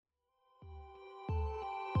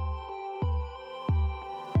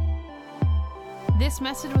This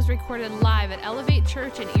message was recorded live at Elevate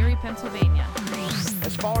Church in Erie, Pennsylvania.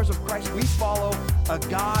 As followers of Christ, we follow a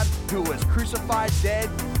God who was crucified, dead,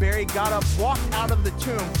 buried, got up, walked out of the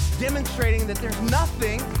tomb, demonstrating that there's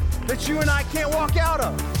nothing that you and I can't walk out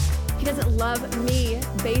of. He doesn't love me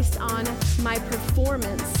based on my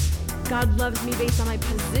performance. God loves me based on my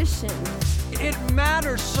position. It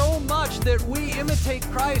matters so much that we imitate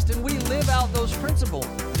Christ and we live out those principles.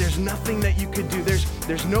 There's nothing that you could do.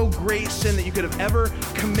 There's no great sin that you could have ever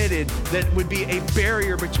committed that would be a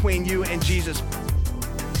barrier between you and Jesus.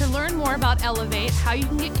 To learn more about Elevate, how you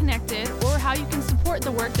can get connected, or how you can support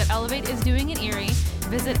the work that Elevate is doing in Erie,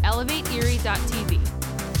 visit elevateerie.tv.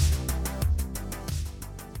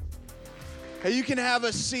 Hey, you can have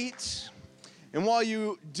a seat. And while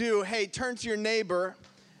you do, hey, turn to your neighbor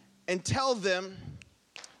and tell them,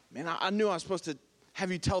 man, I knew I was supposed to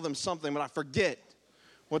have you tell them something, but I forget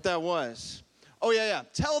what that was. Oh, yeah.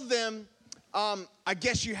 Tell them, I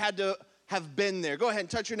guess you had to have been there. Go ahead and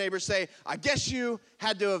touch your neighbor. Say, I guess you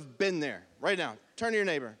had to have been there. Right now, turn to your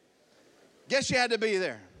neighbor. Guess you had to be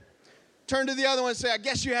there. Turn to the other one and say, I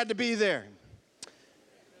guess you had to be there.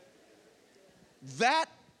 That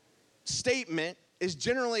statement is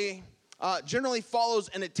generally follows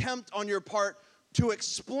an attempt on your part to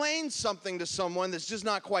explain something to someone that's just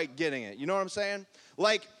not quite getting it. You know what I'm saying?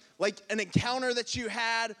 Like an encounter that you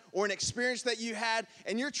had or an experience that you had,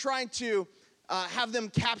 and you're trying to have them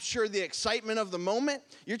capture the excitement of the moment.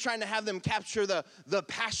 You're trying to have them capture the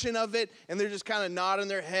passion of it, and they're just kind of nodding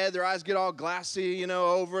their head. Their eyes get all glassy,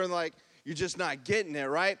 over, and like, you're just not getting it,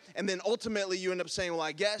 right? And then ultimately you end up saying, well,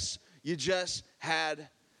 I guess you just had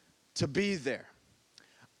to be there.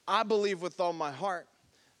 I believe with all my heart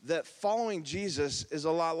that following Jesus is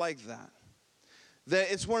a lot like that.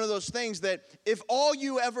 That it's one of those things that if all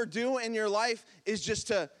you ever do in your life is just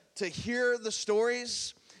to hear the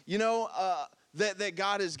stories, that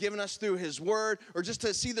God has given us through His Word, or just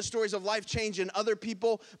to see the stories of life change in other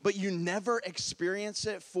people, but you never experience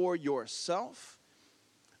it for yourself,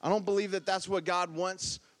 I don't believe that that's what God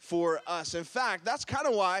wants for us. In fact, that's kind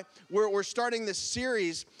of why we're starting this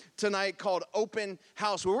series tonight called Open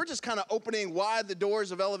House, where we're just kind of opening wide the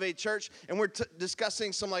doors of Elevate Church, and we're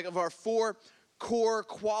discussing some of our 4 core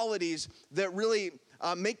qualities that really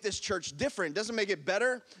make this church different. It doesn't make it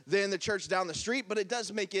better than the church down the street, but it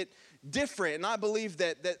does make it different. And I believe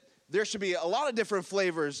that there should be a lot of different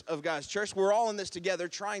flavors of God's church. We're all in this together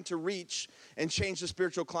trying to reach and change the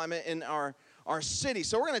spiritual climate in our city.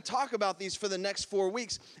 So we're going to talk about these for the next 4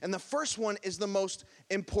 weeks. And the first one is the most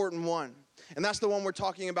important one. And that's the one we're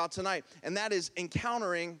talking about tonight. And that is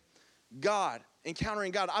encountering God.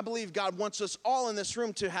 Encountering God. I believe God wants us all in this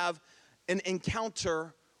room to have an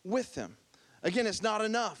encounter with Him. Again, it's not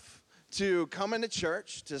enough to come into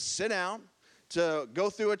church, to sit down, to go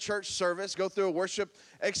through a church service, go through a worship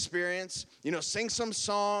experience, sing some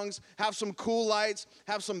songs, have some cool lights,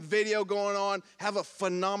 have some video going on, have a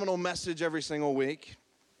phenomenal message every single week.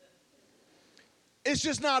 It's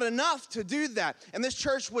just not enough to do that. And this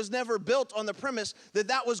church was never built on the premise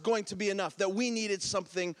that was going to be enough, that we needed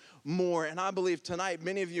something more. And I believe tonight,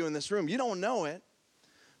 many of you in this room, you don't know it,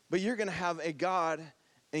 but you're going to have a God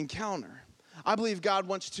encounter. I believe God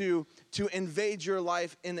wants to invade your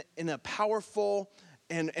life in a powerful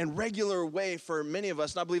and regular way for many of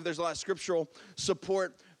us. And I believe there's a lot of scriptural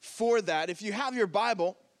support for that. If you have your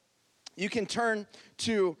Bible, you can turn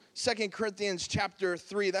to 2 Corinthians chapter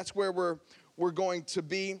 3. That's where we're going to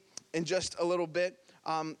be in just a little bit.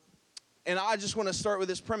 And I just want to start with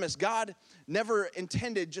this premise. God never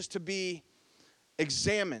intended just to be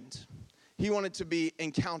examined. He wanted to be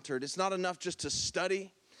encountered. It's not enough just to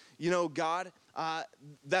study God.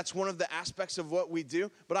 That's one of the aspects of what we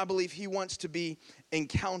do, but I believe He wants to be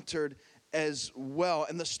encountered as well.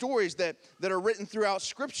 And the stories that are written throughout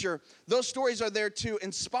Scripture, those stories are there to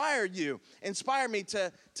inspire me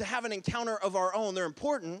to have an encounter of our own. They're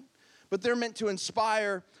important, but they're meant to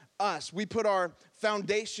inspire us. We put our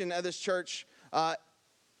foundation at this church,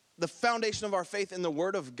 the foundation of our faith in the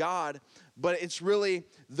Word of God, but it's really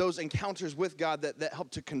those encounters with God that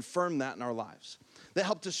help to confirm that in our lives, that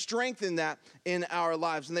help to strengthen that in our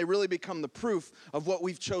lives, and they really become the proof of what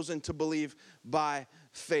we've chosen to believe by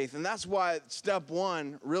faith. And that's why step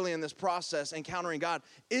 1, really in this process, encountering God,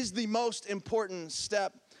 is the most important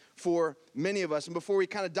step for many of us. And before we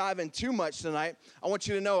kind of dive in too much tonight, I want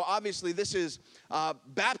you to know, obviously, this is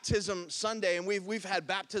Baptism Sunday, and we've had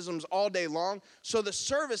baptisms all day long. So the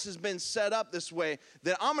service has been set up this way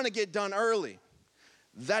that I'm going to get done early.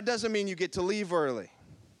 That doesn't mean you get to leave early,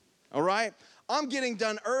 all right? I'm getting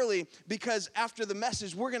done early because after the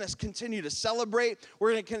message, we're going to continue to celebrate.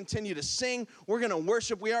 We're going to continue to sing. We're going to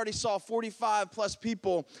worship. We already saw 45 plus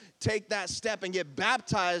people take that step and get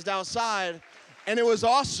baptized outside, and it was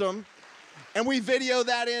awesome. And we video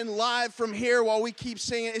that in live from here while we keep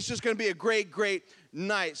singing. It's just going to be a great, great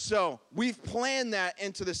night. So we've planned that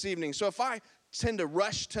into this evening. So if I tend to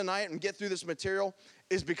rush tonight and get through this material,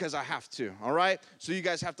 is because I have to, all right? So you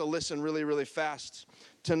guys have to listen really, really fast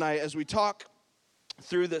tonight as we talk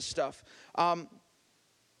through this stuff. And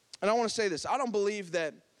I want to say this. I don't believe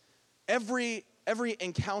that every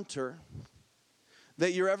encounter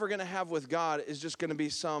that you're ever going to have with God is just going to be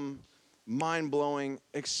some mind-blowing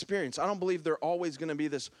experience. I don't believe they're always going to be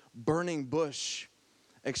this burning bush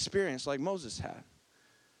experience like Moses had.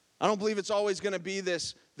 I don't believe it's always going to be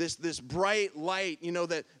this bright light, you know,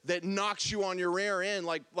 that knocks you on your rear end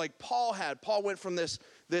like Paul had. Paul went from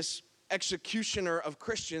this executioner of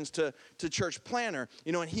Christians to church planner,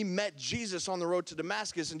 you know, and he met Jesus on the road to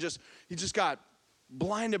Damascus and he just got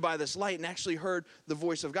blinded by this light and actually heard the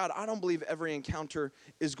voice of God. I don't believe every encounter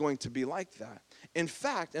is going to be like that. In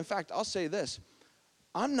fact, I'll say this.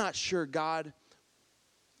 I'm not sure God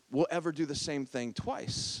will ever do the same thing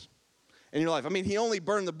twice in your life. I mean, he only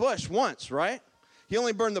burned the bush once, right? He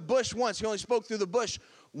only burned the bush once. He only spoke through the bush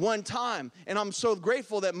one time. And I'm so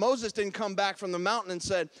grateful that Moses didn't come back from the mountain and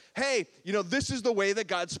said, hey, you know, this is the way that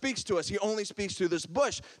God speaks to us. He only speaks through this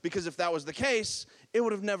bush. Because if that was the case, it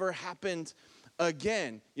would have never happened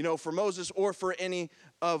again, you know, for Moses or for any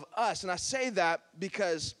of us. And I say that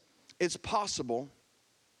because it's possible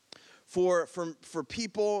for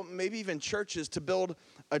people, maybe even churches, to build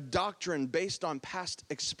a doctrine based on past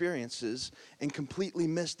experiences and completely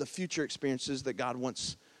miss the future experiences that God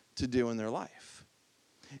wants to do in their life.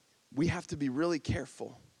 We have to be really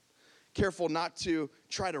careful not to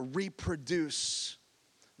try to reproduce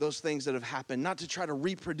those things that have happened, not to try to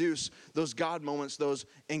reproduce those God moments, those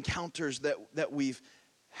encounters that we've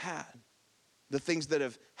had, the things that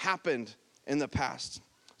have happened in the past.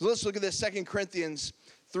 So let's look at this, 2 Corinthians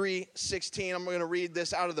 3:16. I'm going to read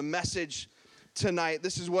this out of the Message tonight.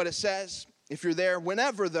 This is what it says. If you're there,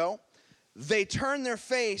 whenever, though, they turn to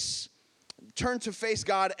face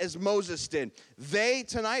God as Moses did. They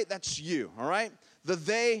tonight, that's you, all right? The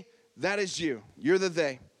they, that is you. You're the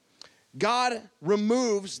they. God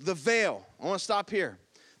removes the veil. I want to stop here.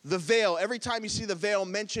 The veil, every time you see the veil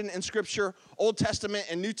mentioned in Scripture, Old Testament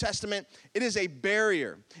and New Testament, it is a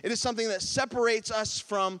barrier. It is something that separates us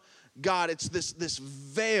from God. It's this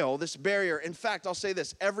veil, this barrier. In fact, I'll say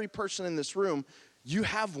this, every person in this room, you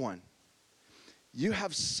have one. You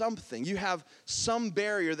have something. You have some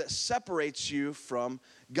barrier that separates you from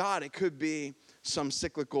God. It could be some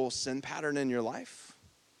cyclical sin pattern in your life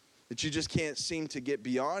that you just can't seem to get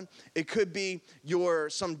beyond. It could be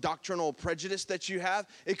some doctrinal prejudice that you have.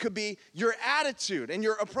 It could be your attitude and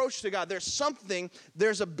your approach to God.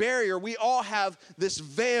 There's a barrier. We all have this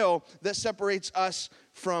veil that separates us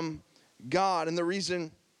from God. And the reason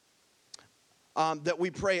that we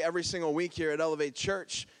pray every single week here at Elevate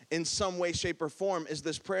Church in some way, shape, or form is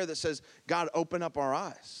this prayer that says, God, open up our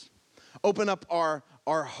eyes. Open up our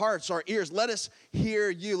hearts, our ears. Let us hear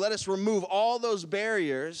you. Let us remove all those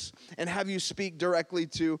barriers and have you speak directly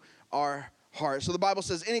to our hearts. So the Bible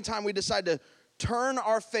says anytime we decide to turn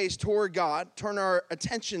our face toward God, turn our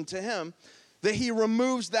attention to him, that he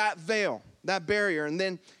removes that veil, that barrier. And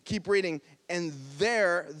then keep reading. And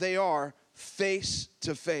there they are, face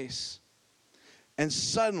to face. And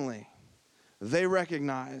suddenly they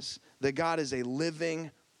recognize that God is a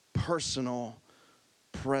living, personal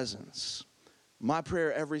presence. My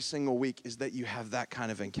prayer every single week is that you have that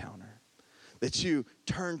kind of encounter, that you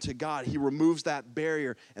turn to God, he removes that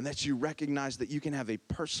barrier, and that you recognize that you can have a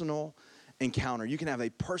personal encounter. You can have a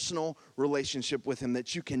personal relationship with him,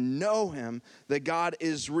 that you can know him, that God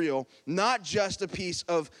is real, not just a piece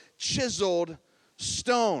of chiseled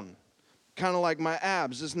stone, kind of like my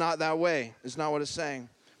abs. It's not that way. It's not what it's saying.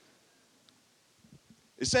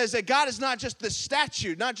 It says that God is not just this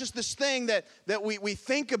statue, not just this thing that we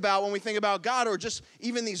think about when we think about God, or just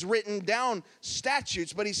even these written down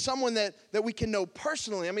statutes, but he's someone that we can know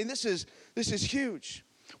personally. I mean, this is huge.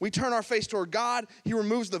 We turn our face toward God. He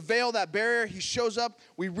removes the veil, that barrier. He shows up.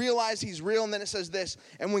 We realize he's real. And then it says this,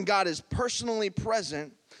 and when God is personally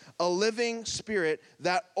present, a living spirit,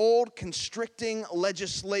 that old constricting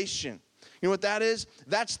legislation. You know what that is?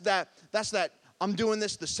 That's that I'm doing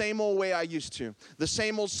this the same old way I used to. The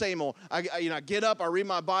same old. I get up, I read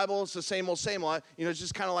my Bible, it's the same old. It's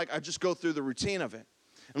just kind of like I just go through the routine of it.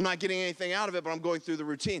 I'm not getting anything out of it, but I'm going through the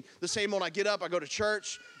routine. The same old, I get up, I go to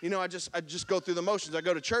church. I just go through the motions. I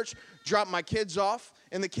go to church, drop my kids off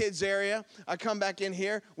in the kids area. I come back in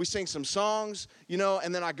here, we sing some songs,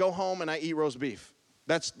 and then I go home and I eat roast beef.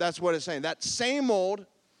 That's what it's saying. That same old,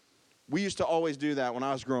 we used to always do that when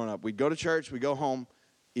I was growing up. We'd go to church, we'd go home,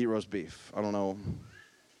 eat roast beef. I don't know.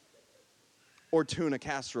 Or tuna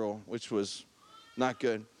casserole, which was not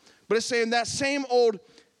good. But it's saying that same old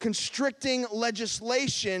constricting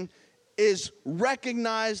legislation is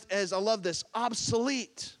recognized as, I love this,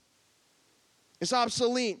 obsolete. It's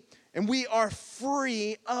obsolete, and we are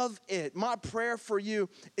free of it. My prayer for you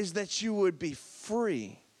is that you would be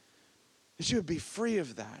free. That you would be free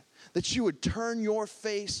of that. That you would turn your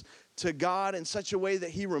face to God in such a way that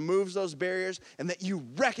he removes those barriers, and that you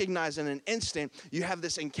recognize in an instant, you have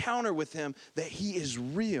this encounter with him, that he is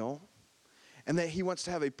real, and that he wants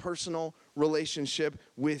to have a personal relationship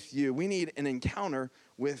with you. We need an encounter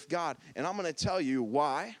with God. And I'm going to tell you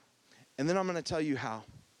why, and then I'm going to tell you how.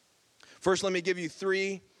 First, let me give you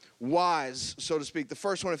 3 whys, so to speak. The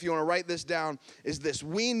first one, if you want to write this down, is this.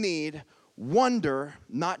 We need wonder,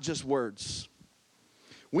 not just words.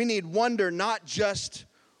 We need wonder, not just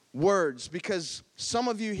words. Because some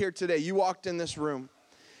of you here today, you walked in this room,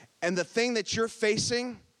 and the thing that you're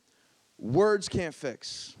facing, words can't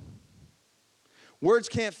fix. Words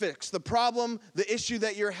can't fix. The problem, the issue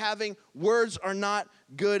that you're having, words are not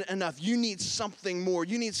good enough. You need something more.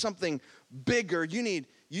 You need something bigger. You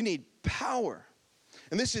need power.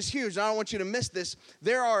 And this is huge. I don't want you to miss this.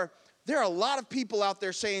 There are a lot of people out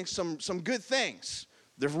there saying some good things.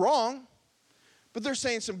 They're wrong, but they're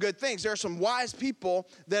saying some good things. There are some wise people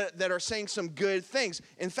that are saying some good things.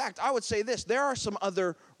 In fact, I would say this. There are some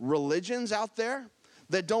other religions out there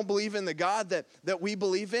that don't believe in the God that we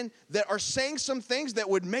believe in, that are saying some things that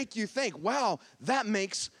would make you think, wow, that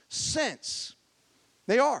makes sense.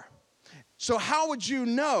 They are. So how would you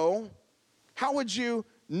know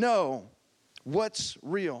what's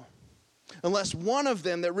real? Unless one of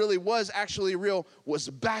them that really was actually real was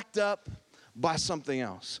backed up by something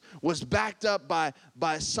else, was backed up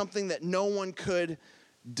by something that no one could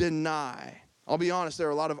deny. I'll be honest, there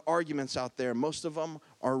are a lot of arguments out there. Most of them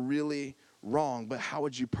are really wrong, but how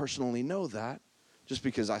would you personally know that? Just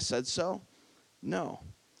because I said so? No.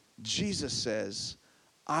 Jesus says,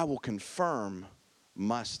 I will confirm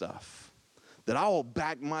my stuff. That I will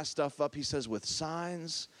back my stuff up, he says, with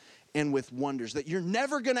signs and with wonders. That you're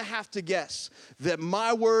never going to have to guess that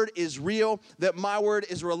my word is real, that my word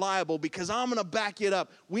is reliable, because I'm going to back it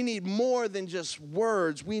up. We need more than just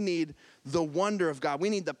words. We need the wonder of God. We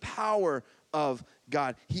need the power of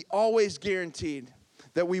God. He always guaranteed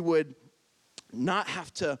that we would not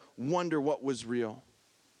have to wonder what was real.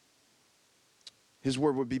 His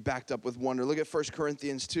word would be backed up with wonder. Look at 1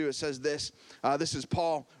 Corinthians 2. It says this. This is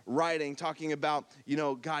Paul writing, talking about,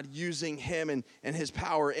 God using him and his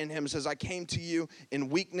power in him. It says, I came to you in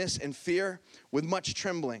weakness and fear with much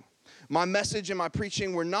trembling. My message and my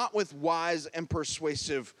preaching were not with wise and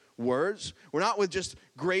persuasive words. We're not with just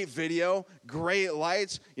great video, great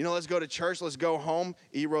lights. Let's go to church, let's go home,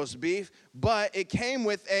 eat roast beef. But it came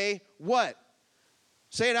with a what?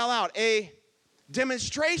 Say it out loud. A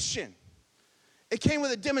demonstration. It came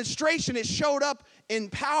with a demonstration. It showed up in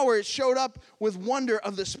power. It showed up with wonder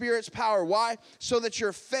of the Spirit's power. Why? So that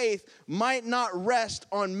your faith might not rest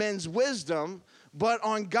on men's wisdom, but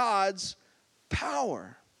on God's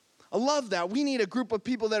power. I love that. We need a group of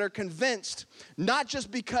people that are convinced, not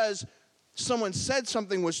just because someone said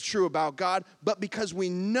something was true about God, but because we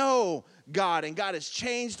know God, and God has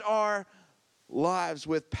changed our lives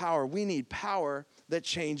with power. We need power that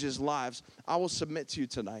changes lives. I will submit to you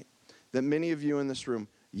tonight that many of you in this room,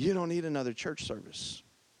 you don't need another church service.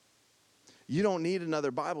 You don't need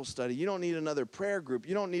another Bible study. You don't need another prayer group.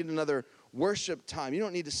 You don't need another worship time. You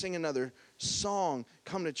don't need to sing another song,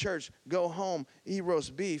 come to church, go home, eat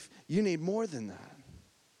roast beef. You need more than that.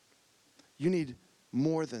 You need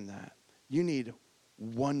more than that. You need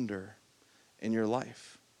wonder in your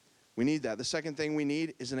life. We need that. The second thing we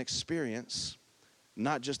need is an experience,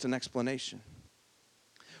 not just an explanation.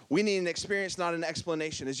 We need an experience, not an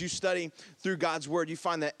explanation. As you study through God's word, you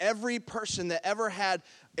find that every person that ever had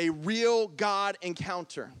a real God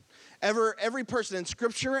encounter, every person in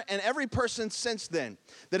Scripture and every person since then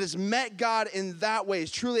that has met God in that way,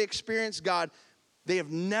 has truly experienced God, they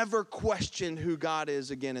have never questioned who God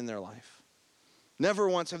is again in their life. Never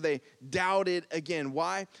once have they doubted again.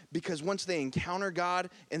 Why? Because once they encounter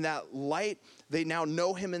God in that light, they now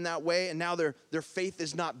know him in that way, and now their faith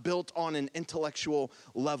is not built on an intellectual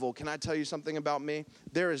level. Can I tell you something about me?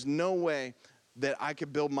 There is no way that I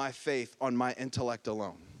could build my faith on my intellect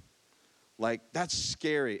alone. Like, that's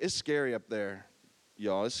scary. It's scary up there,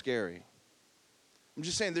 y'all. It's scary. I'm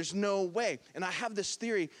just saying there's no way. And I have this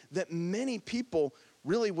theory that many people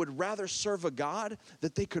really would rather serve a God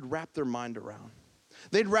that they could wrap their mind around.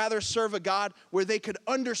 They'd rather serve a God where they could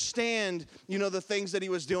understand, the things that he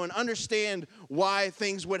was doing, understand why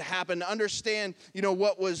things would happen, understand,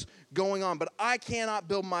 what was going on. But I cannot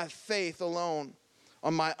build my faith alone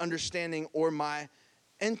on my understanding or my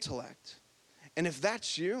intellect. And if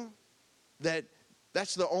that's you,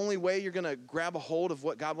 that's the only way you're going to grab a hold of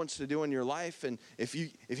what God wants to do in your life. And if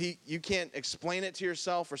you can't explain it to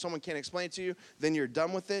yourself or someone can't explain it to you, then you're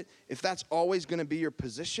done with it. If that's always going to be your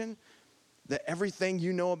position, that everything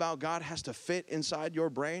you know about God has to fit inside your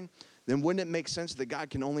brain, then wouldn't it make sense that God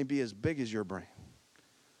can only be as big as your brain?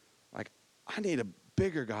 Like, I need a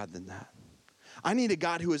bigger God than that. I need a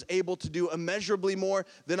God who is able to do immeasurably more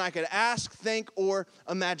than I could ask, think, or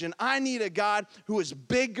imagine. I need a God who is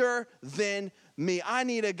bigger than me. I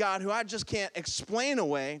need a God who I just can't explain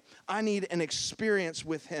away. I need an experience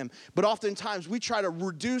with him. But oftentimes we try to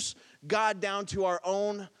reduce God down to our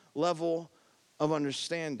own level of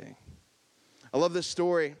understanding. I love this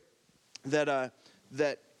story that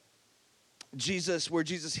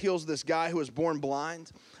Jesus heals this guy who was born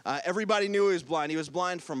blind. Everybody knew he was blind. He was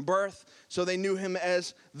blind from birth, so they knew him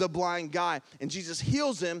as the blind guy. And Jesus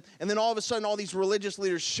heals him, and then all of a sudden all these religious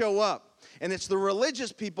leaders show up. And it's the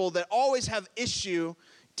religious people that always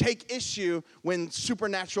take issue when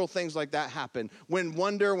supernatural things like that happen, when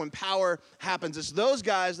wonder, when power happens. It's those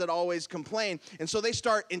guys that always complain. And so they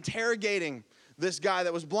start interrogating this guy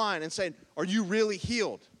that was blind and saying, are you really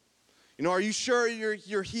healed? Are you sure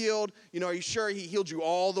you're healed? Are you sure he healed you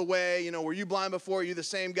all the way? Were you blind before? Are you the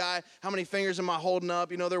same guy? How many fingers am I holding up?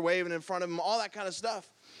 They're waving in front of him, all that kind of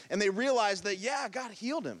stuff. And they realized that, yeah, God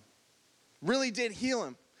healed him. Really did heal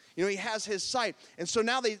him. He has his sight. And so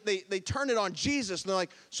now they turn it on Jesus, and they're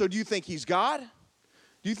like, so do you think he's God?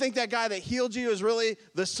 Do you think that guy that healed you is really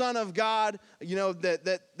the Son of God?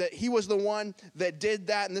 That he was the one that did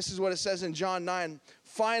that? And this is what it says in John 9.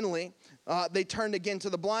 Finally, they turned again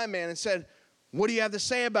to the blind man and said, what do you have to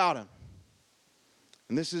say about him?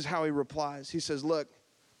 And this is how he replies. He says, look,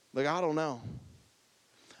 I don't know.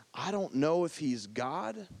 I don't know if he's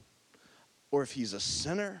God or if he's a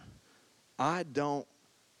sinner. I don't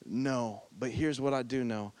know. But here's what I do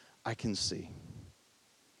know. I can see.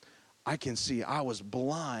 I can see. I was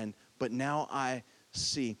blind, but now I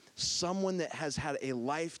see. Someone that has had a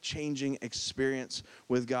life-changing experience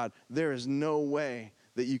with God, there is no way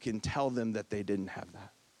that you can tell them that they didn't have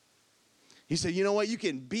that. He said, you know what? You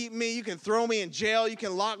can beat me. You can throw me in jail. You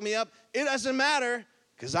can lock me up. It doesn't matter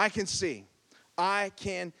because I can see. I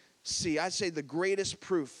can see. I say the greatest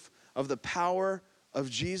proof of the power of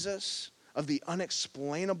Jesus, of the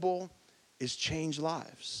unexplainable, is changed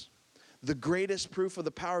lives. The greatest proof of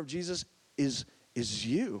the power of Jesus is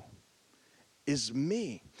you, is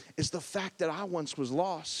me. It's the fact that I once was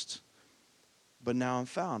lost, but now I'm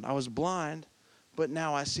found. I was blind, but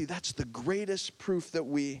now I see. That's the greatest proof that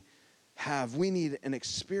we have. We need an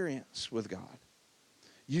experience with God.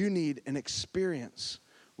 You need an experience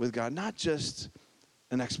with God, not just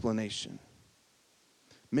an explanation.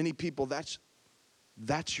 Many people, that's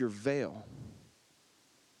your veil.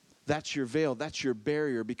 That's your veil. That's your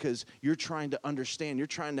barrier because you're trying to understand. You're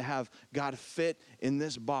trying to have God fit in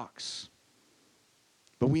this box.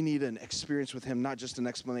 But we need an experience with him, not just an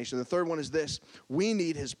explanation. The third one is this. We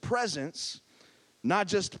need his presence, not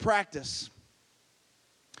just practice.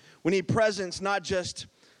 We need presence, not just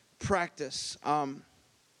practice.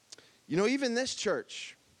 Even this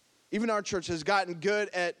church, even our church has gotten good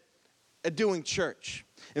at doing church.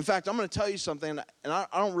 In fact, I'm going to tell you something, and I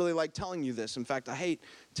don't really like telling you this. In fact, I hate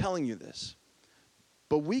telling you this.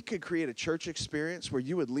 But we could create a church experience where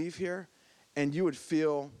you would leave here and you would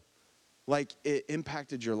feel like it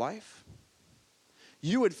impacted your life.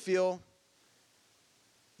 You would feel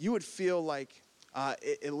like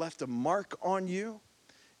it left a mark on you.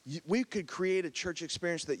 We could create a church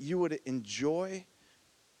experience that you would enjoy,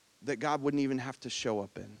 that God wouldn't even have to show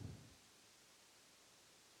up in.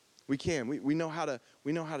 We can. We know how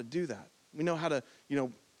to do that. We know how to,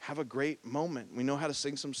 have a great moment. We know how to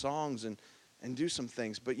sing some songs and do some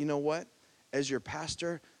things. But you know what? As your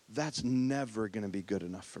pastor, that's never going to be good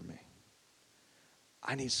enough for me.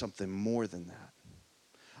 I need something more than that.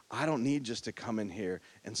 I don't need just to come in here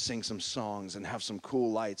and sing some songs and have some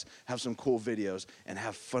cool lights, have some cool videos, and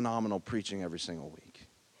have phenomenal preaching every single week.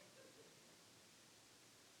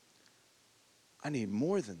 I need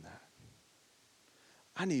more than that.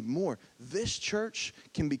 I need more. This church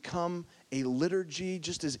can become a liturgy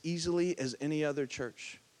just as easily as any other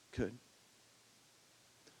church could.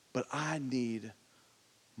 but I need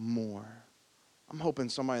more. I'm hoping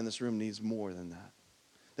somebody in this room needs more than that.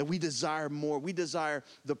 That we desire more. We desire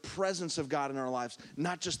the presence of God in our lives,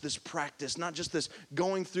 not just this practice, not just this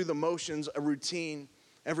going through the motions, a routine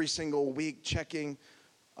every single week, checking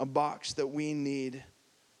a box, that we need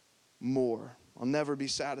more. I'll never be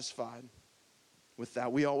satisfied with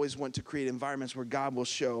that. We always want to create environments where God will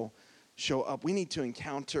show up. We need to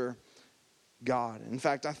encounter God. In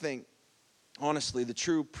fact, I think, honestly, the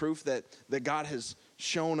true proof that God has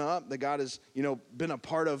shown up, that God has, been a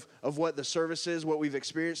part of what the service is, what we've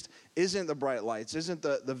experienced, isn't the bright lights, isn't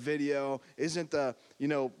the video, isn't the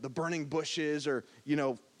burning bushes or,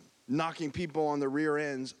 knocking people on the rear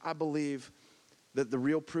ends. I believe that the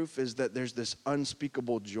real proof is that there's this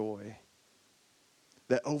unspeakable joy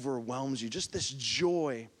that overwhelms you. Just this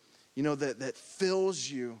joy, that fills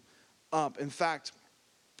you up. In fact,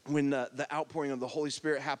 when the outpouring of the Holy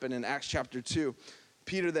Spirit happened in Acts chapter 2,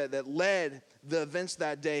 Peter that led the events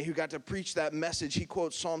that day, who got to preach that message, he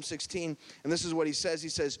quotes Psalm 16, and this is what he says. He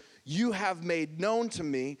says, "You have made known to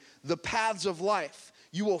me the paths of life.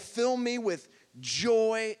 You will fill me with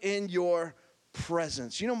joy in your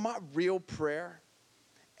presence." My real prayer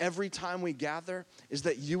every time we gather is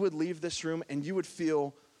that you would leave this room and you would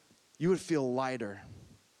feel lighter.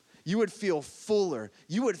 You would feel fuller.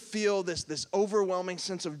 You would feel this overwhelming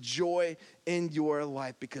sense of joy in your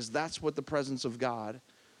life, because that's what the presence of God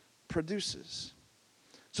produces.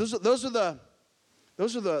 So those are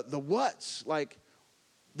the what's, like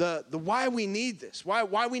the why we need this,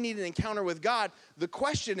 why we need an encounter with God. The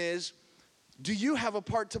question is, do you have a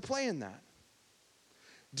part to play in that?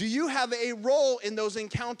 Do you have a role in those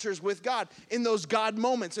encounters with God, in those God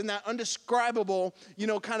moments, in that undescribable,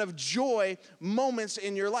 kind of joy moments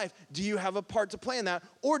in your life? Do you have a part to play in that?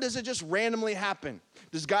 Or does it just randomly happen?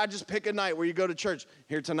 Does God just pick a night where you go to church?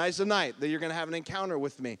 Here, tonight's the night that you're going to have an encounter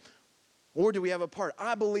with me. Or do we have a part?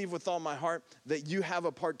 I believe with all my heart that you have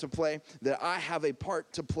a part to play, that I have a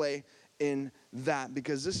part to play in that.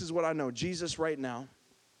 Because this is what I know. Jesus right now,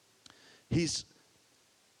 he's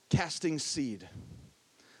casting seed.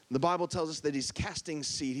 The Bible tells us that he's casting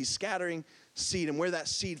seed. He's scattering seed. And where that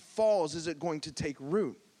seed falls, is it going to take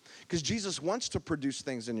root? Because Jesus wants to produce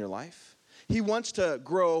things in your life. He wants to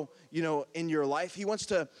grow, in your life. He wants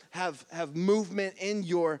to have movement in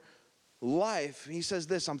your life. He says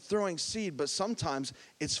this, I'm throwing seed, but sometimes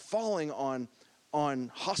it's falling on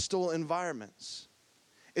hostile environments.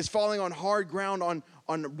 It's falling on hard ground,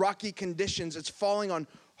 on rocky conditions. It's falling on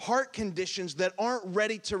heart conditions that aren't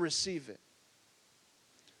ready to receive it.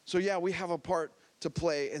 So yeah, we have a part to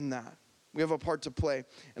play in that. We have a part to play.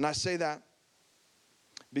 And I say that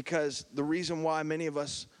because the reason why many of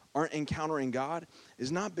us aren't encountering God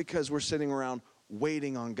is not because we're sitting around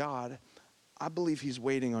waiting on God. I believe he's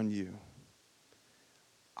waiting on you.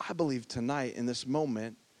 I believe tonight in this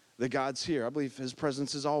moment that God's here. I believe his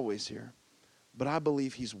presence is always here. But I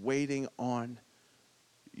believe he's waiting on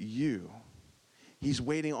you. He's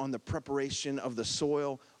waiting on the preparation of the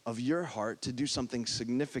soil of your heart to do something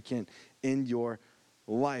significant in your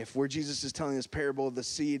life. Where Jesus is telling this parable of the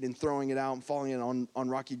seed and throwing it out and falling it on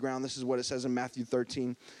rocky ground, this is what it says in Matthew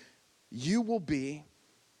 13. You will be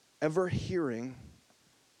ever hearing,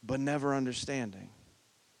 but never understanding.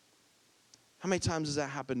 How many times has that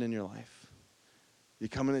happened in your life? You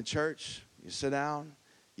come into church, you sit down,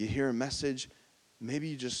 you hear a message, maybe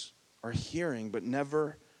you just are hearing, but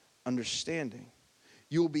never understanding.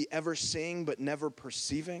 You will be ever seeing, but never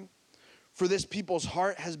perceiving. For this people's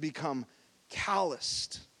heart has become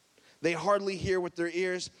calloused. They hardly hear with their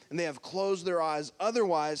ears, and they have closed their eyes.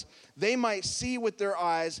 Otherwise, they might see with their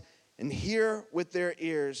eyes and hear with their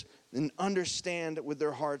ears and understand with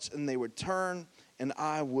their hearts, and they would turn, and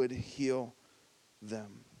I would heal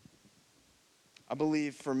them. I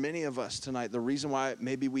believe for many of us tonight, the reason why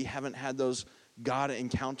maybe we haven't had those God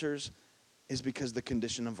encounters is because the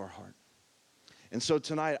condition of our heart. And so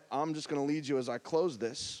tonight, I'm just going to lead you as I close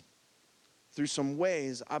this through some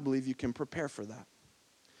ways I believe you can prepare for that.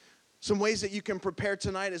 Some ways that you can prepare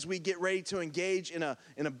tonight as we get ready to engage in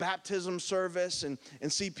a baptism service and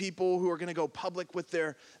see people who are going to go public with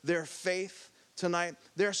their faith tonight.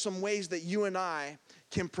 There are some ways that you and I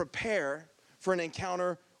can prepare for an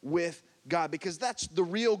encounter with God, because that's the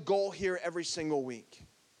real goal here every single week.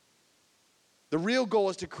 The real goal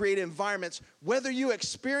is to create environments, whether you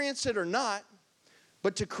experience it or not,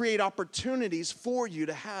 but to create opportunities for you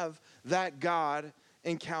to have that God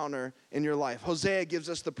encounter in your life. Hosea gives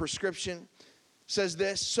us the prescription. Says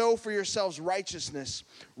this, sow for yourselves righteousness,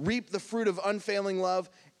 reap the fruit of unfailing love,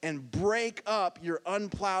 and break up your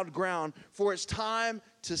unplowed ground, for it's time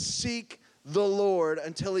to seek the Lord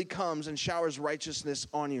until he comes and showers righteousness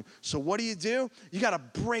on you. So what do? You got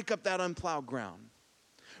to break up that unplowed ground.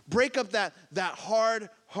 Break up that hard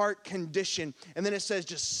heart condition. And then it says,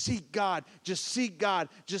 just seek God, just seek God,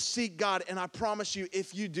 just seek God. And I promise you,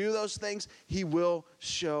 if you do those things, he will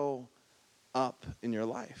show up in your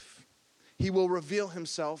life. He will reveal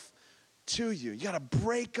himself to you. You got to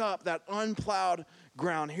break up that unplowed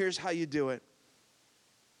ground. Here's how you do it.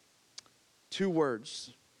 2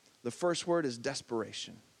 words. The first word is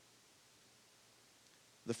desperation.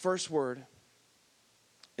 The first word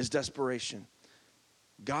is desperation.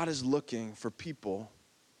 God is looking for people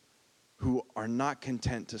who are not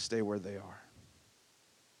content to stay where they are.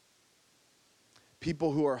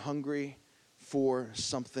 People who are hungry for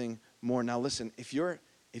something more. Now listen, if you're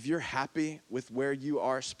happy with where you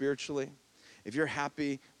are spiritually, if you're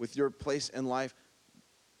happy with your place in life,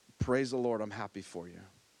 praise the Lord, I'm happy for you.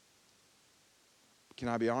 Can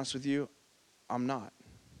I be honest with you? I'm not.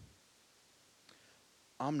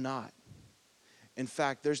 In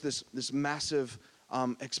fact, there's this massive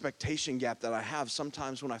expectation gap that I have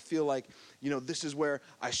sometimes when I feel like, this is where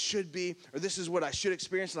I should be, or this is what I should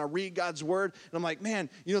experience, and I read God's word, and I'm like, man,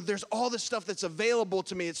 there's all this stuff that's available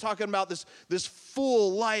to me. It's talking about this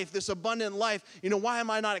full life, this abundant life. Why am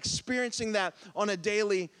I not experiencing that on a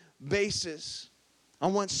daily basis? I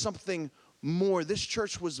want something more. This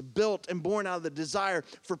church was built and born out of the desire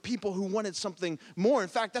for people who wanted something more. In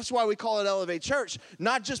fact, that's why we call it Elevate Church.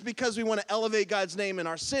 Not just because we want to elevate God's name in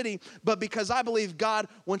our city, but because I believe God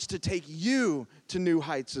wants to take you to new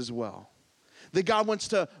heights as well. That God wants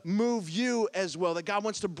to move you as well. That God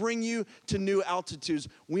wants to bring you to new altitudes.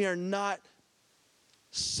 We are not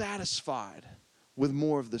satisfied with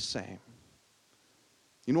more of the same.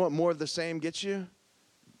 You know what more of the same gets you?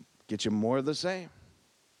 Get you more of the same.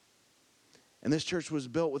 And this church was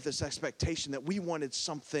built with this expectation that we wanted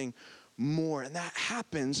something more. And that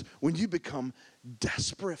happens when you become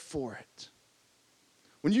desperate for it.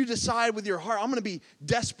 When you decide with your heart, I'm going to be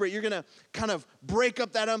desperate, you're going to kind of break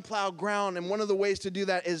up that unplowed ground. And one of the ways to do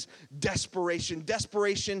that is desperation.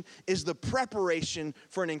 Desperation is the preparation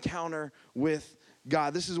for an encounter with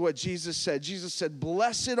God. This is what Jesus said. Jesus said,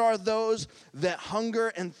 "Blessed are those that hunger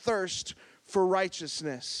and thirst for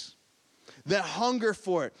righteousness." That hunger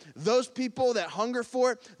for it. Those people that hunger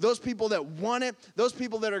for it, those people that want it, those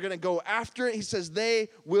people that are going to go after it, he says they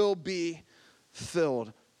will be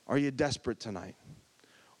filled. Are you desperate tonight?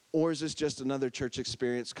 Or is this just another church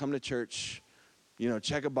experience? Come to church,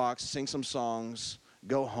 check a box, sing some songs,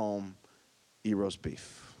 go home, eat roast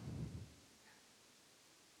beef.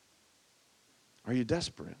 Are you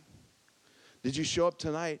desperate? Did you show up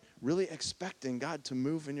tonight really expecting God to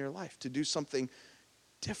move in your life, to do something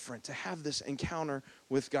different, to have this encounter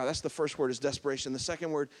with God? That's the first word, is desperation. The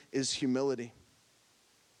second word is humility.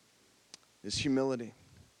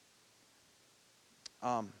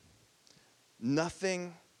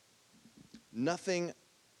 Nothing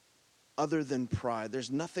other than pride.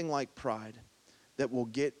 There's nothing like pride that will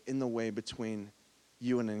get in the way between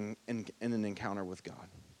you and an encounter with God.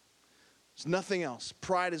 There's nothing else.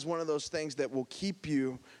 Pride is one of those things that will keep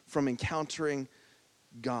you from encountering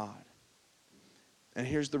God. And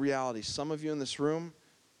here's the reality. Some of you in this room,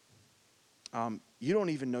 you don't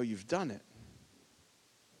even know you've done it.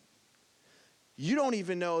 You don't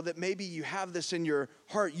even know that maybe you have this in your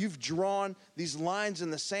heart. You've drawn these lines in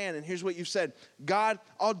the sand, and here's what you've said. God,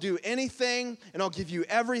 I'll do anything, and I'll give you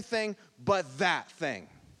everything but that thing.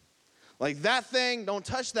 Like that thing, don't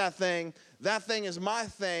touch that thing. That thing is my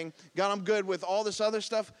thing. God, I'm good with all this other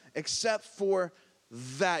stuff except for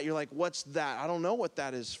that. You're like, what's that? I don't know what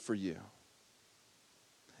that is for you.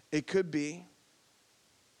 It could be,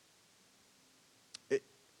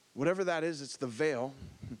 whatever that is, it's the veil.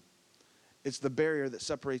 It's the barrier that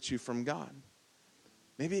separates you from God.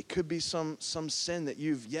 Maybe it could be some sin that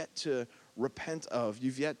you've yet to repent of.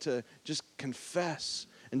 You've yet to just confess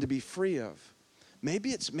and to be free of.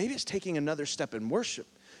 Maybe it's taking another step in worship.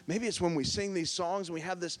 Maybe it's when we sing these songs and we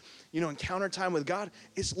have this, encounter time with God,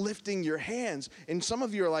 it's lifting your hands. And some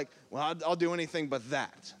of you are like, well, I'll do anything but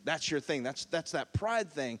that. That's your thing. That's that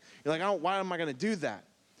pride thing. You're like, why am I going to do that?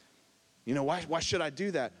 Why should I do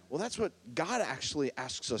that? Well, that's what God actually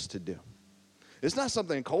asks us to do. It's not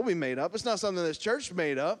something Colby made up. It's not something this church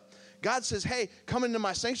made up. God says, hey, come into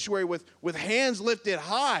my sanctuary with hands lifted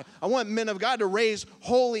high. I want men of God to raise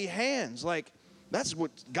holy hands. Like, that's what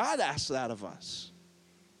God asks out of us.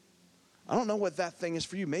 I don't know what that thing is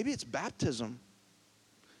for you. Maybe it's baptism.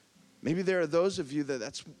 Maybe there are those of you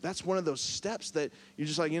that's one of those steps that you're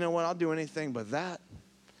just like, you know what, I'll do anything but that.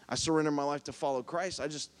 I surrender my life to follow Christ. I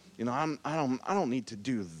just, I don't need to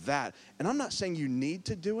do that. And I'm not saying you need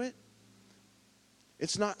to do it,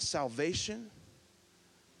 It's not salvation.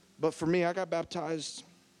 But for me, I got baptized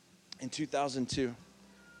in 2002.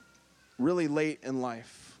 Really late in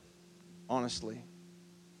life, honestly.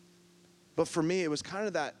 But for me, it was kind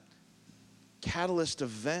of that catalyst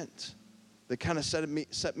event that kind of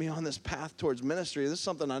set me on this path towards ministry. This is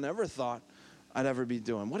something I never thought I'd ever be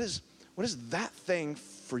doing. What is that thing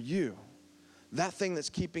for you? That thing that's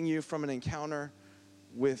keeping you from an encounter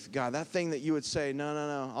with God. That thing that you would say,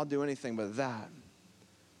 no, I'll do anything but that.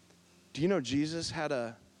 Do you know Jesus had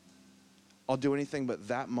I'll do anything but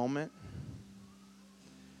that moment?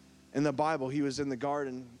 In the Bible, he was in the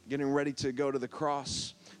garden getting ready to go to the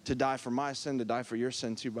cross to die for my sin, to die for your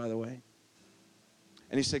sin too, by the way.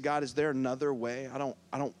 And he said, God, is there another way? I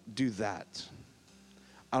don't do that.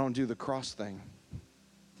 I don't do the cross thing.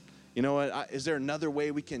 You know what? Is there another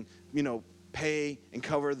way we can, pay and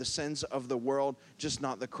cover the sins of the world, just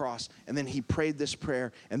not the cross? And then he prayed this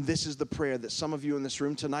prayer, and this is the prayer that some of you in this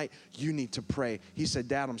room tonight, you need to pray. He said,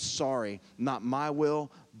 Dad, I'm sorry. Not my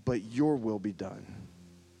will, but your will be done.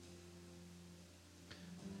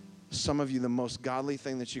 Some of you, the most godly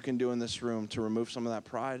thing that you can do in this room to remove some of that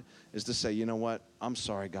pride is to say, you know what? I'm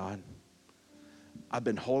sorry, God. I've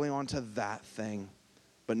been holding on to that thing,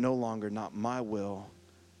 but no longer, not my will,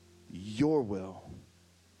 your will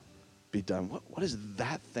be done. What is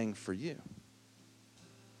that thing for you?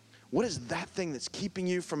 What is that thing that's keeping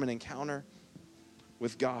you from an encounter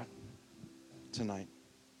with God tonight?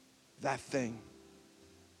 That thing.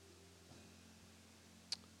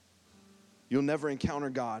 You'll never encounter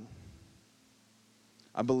God,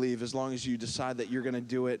 I believe, as long as you decide that you're going to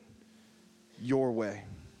do it your way.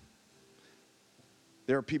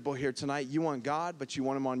 There are people here tonight, you want God, but you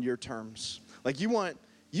want him on your terms. Like you want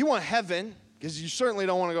heaven, because you certainly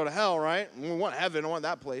don't want to go to hell, right? We want heaven, I want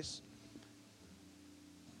that place.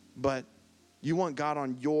 But you want God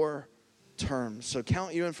on your terms. So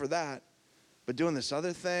count you in for that. But doing this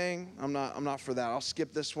other thing, I'm not for that. I'll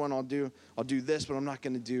skip this one, I'll do this, but I'm not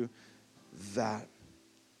going to do that.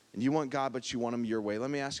 And you want God, but you want him your way. Let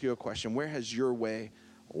me ask you a question. Where has your way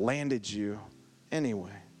landed you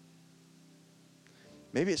anyway?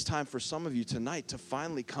 Maybe it's time for some of you tonight to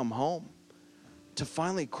finally come home, to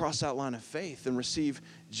finally cross that line of faith and receive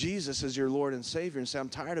Jesus as your Lord and Savior and say, I'm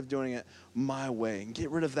tired of doing it my way, and get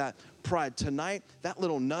rid of that pride. Tonight, that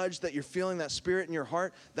little nudge that you're feeling, that spirit in your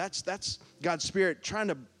heart, that's God's Spirit trying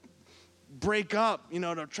to break up,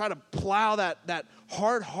 to try to plow that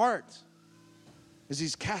hard heart as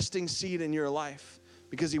he's casting seed in your life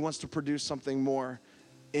because he wants to produce something more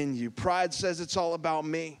in you. Pride says it's all about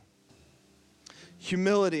me.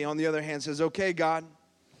 Humility, on the other hand, says, okay, God,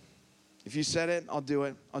 if you said it, I'll do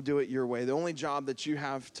it. I'll do it your way. The only job that you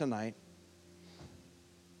have tonight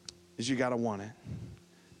is you got to want it.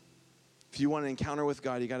 If you want an encounter with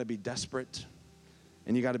God, you got to be desperate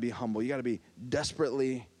and you got to be humble. You got to be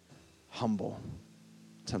desperately humble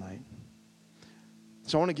tonight.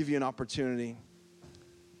 So I want to give you an opportunity.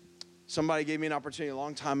 Somebody gave me an opportunity a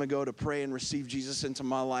long time ago to pray and receive Jesus into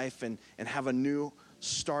my life and have a new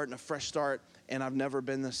start and a fresh start, and I've never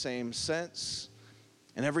been the same since.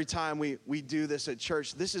 And every time we do this at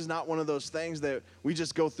church, this is not one of those things that we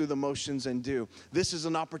just go through the motions and do. This is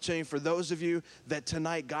an opportunity for those of you that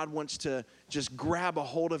tonight God wants to just grab a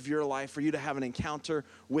hold of your life, for you to have an encounter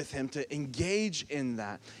with him, to engage in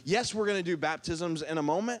that. Yes, we're going to do baptisms in a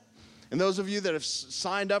moment. And those of you that have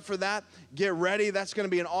signed up for that, get ready. That's going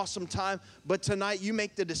to be an awesome time. But tonight, you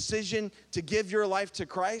make the decision to give your life to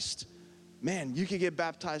Christ. Man, you could get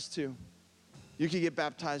baptized too. You could get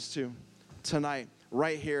baptized too tonight,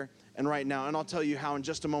 right here and right now. And I'll tell you how in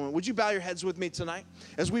just a moment. Would you bow your heads with me tonight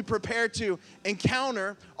as we prepare to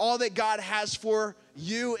encounter all that God has for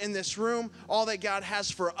you in this room, all that God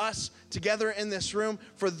has for us together in this room.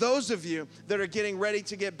 For those of you that are getting ready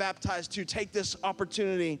to get baptized, to take this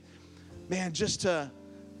opportunity, man, just to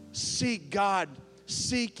seek God,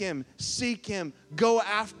 seek him, go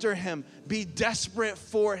after him, be desperate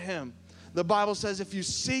for him. The Bible says if you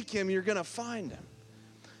seek him, you're going to find him.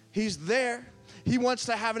 He's there. He wants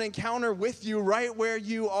to have an encounter with you right where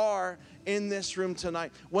you are in this room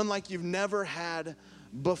tonight, one like you've never had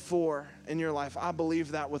before in your life. I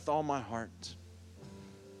believe that with all my heart,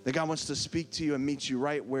 that God wants to speak to you and meet you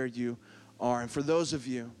right where you are. And for those of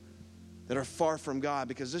you that are far from God,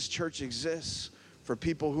 because this church exists for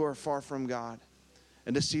people who are far from God,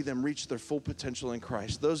 and to see them reach their full potential in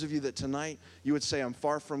Christ. Those of you that tonight, you would say, I'm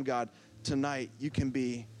far from God, tonight you can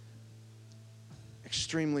be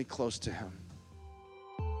extremely close to him.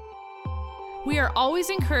 We are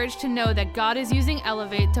always encouraged to know that God is using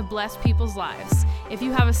Elevate to bless people's lives. If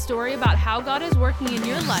you have a story about how God is working in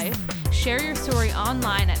your life, share your story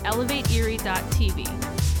online at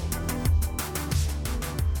elevateerie.tv.